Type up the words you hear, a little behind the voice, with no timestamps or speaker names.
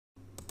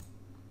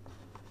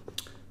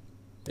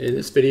In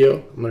this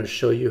video, I'm going to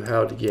show you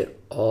how to get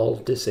all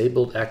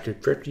disabled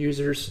Active Directory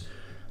users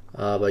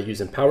by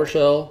using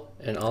PowerShell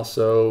and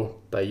also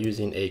by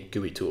using a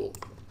GUI tool.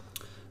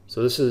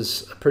 So this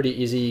is a pretty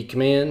easy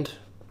command.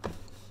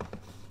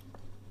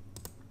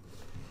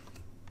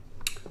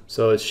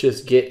 So it's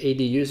just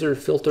Get-ADUser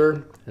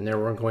Filter, and then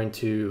we're going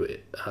to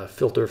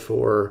filter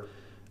for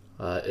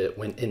it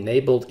when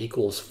enabled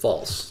equals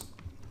false.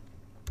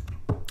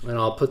 And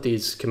I'll put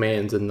these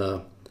commands in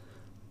the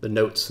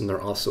notes, and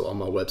they're also on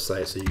my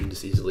website, so you can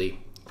just easily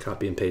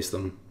copy and paste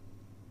them.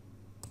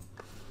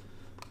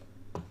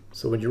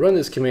 So when you run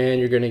this command,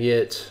 you're going to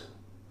get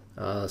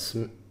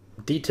some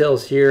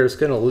details here. It's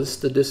going to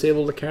list the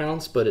disabled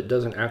accounts, but it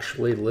doesn't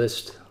actually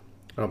list.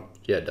 Oh,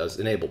 yeah, it does.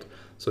 Enabled.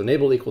 So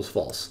enabled equals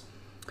false.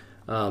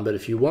 But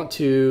if you want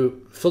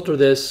to filter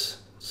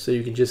this so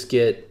you can just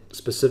get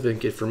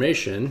specific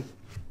information,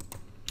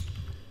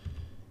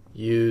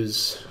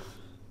 use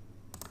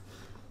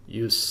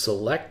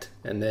select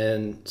and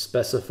then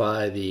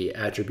specify the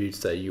attributes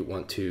that you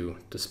want to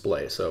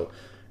display. So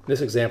in this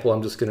example,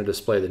 I'm just going to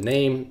display the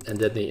name and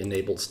then the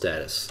enabled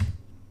status.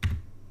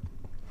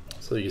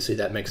 So you see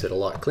that makes it a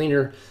lot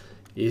cleaner,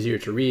 easier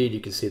to read. You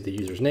can see the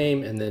user's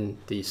name and then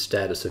the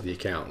status of the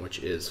account, which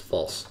is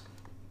false.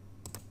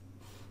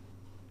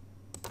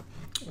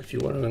 If you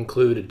want to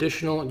include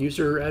additional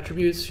user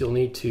attributes, you'll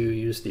need to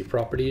use the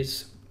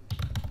properties,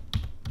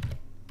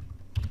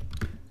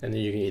 and then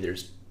you can either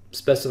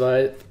specify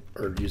it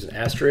or use an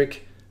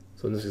asterisk.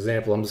 So in this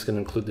example, I'm just going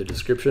to include the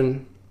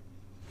description,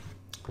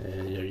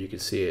 and you can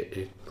see it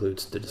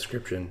includes the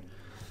description.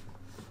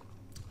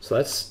 So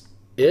that's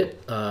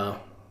it. Let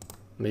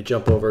me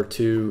jump over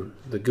to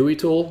the GUI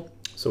tool.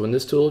 So in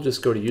this tool,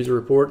 just go to user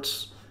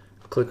reports,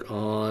 click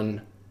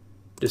on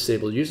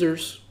disabled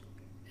users,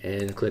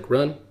 and click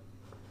run.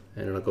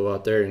 And it'll go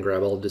out there and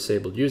grab all the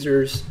disabled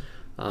users.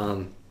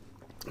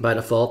 By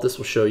default, this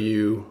will show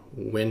you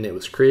when it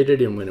was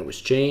created and when it was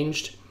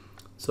changed.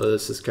 So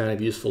this is kind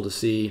of useful to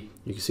see.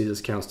 You can see this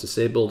account's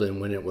disabled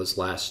and when it was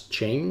last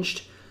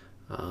changed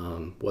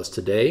was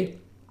today.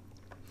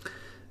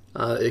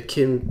 It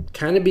can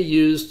kind of be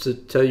used to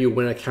tell you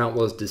when an account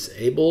was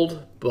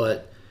disabled,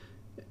 but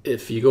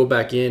if you go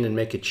back in and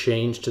make a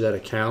change to that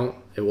account,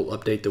 it will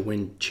update the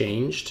when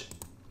changed.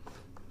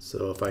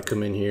 So if I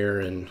come in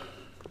here and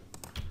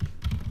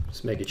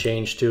just make a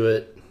change to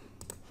it,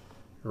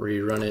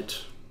 rerun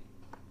it,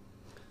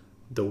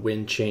 the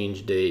when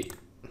change date.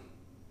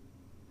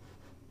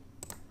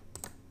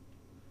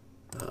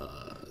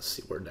 Let's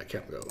see, where'd that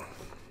account go?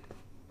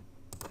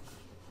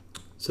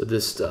 So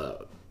this,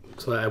 so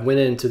I went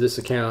into this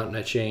account and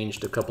I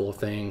changed a couple of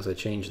things. I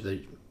changed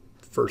the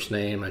first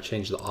name, I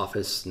changed the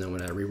office, and then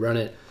when I rerun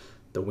it,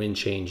 the when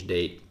change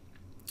date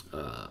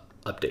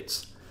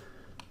updates.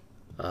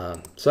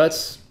 So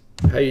that's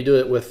how you do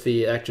it with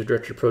the Active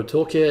Directory Pro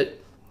Toolkit.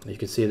 You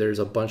can see there's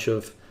a bunch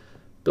of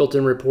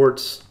built-in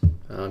reports.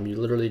 You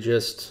literally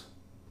just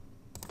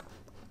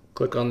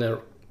click on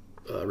the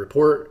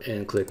report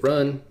and click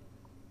run.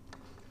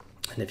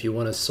 And if you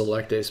want to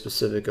select a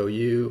specific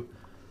OU,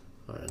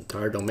 an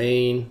entire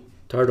domain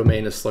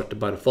is selected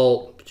by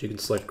default, but you can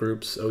select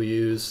groups,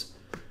 OUs,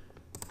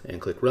 and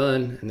click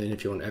run. And then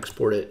if you want to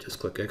export it, just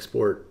click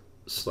export,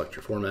 select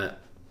your format.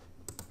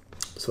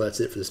 So that's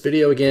it for this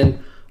video.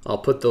 Again, I'll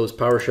put those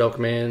PowerShell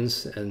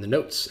commands in the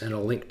notes, and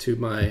I'll link to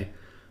my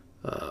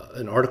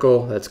an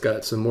article that's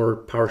got some more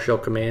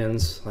PowerShell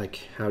commands, like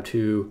how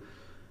to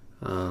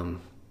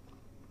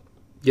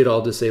get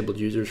all disabled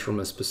users from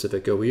a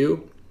specific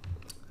OU.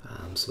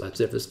 So that's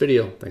it for this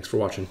video. Thanks for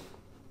watching.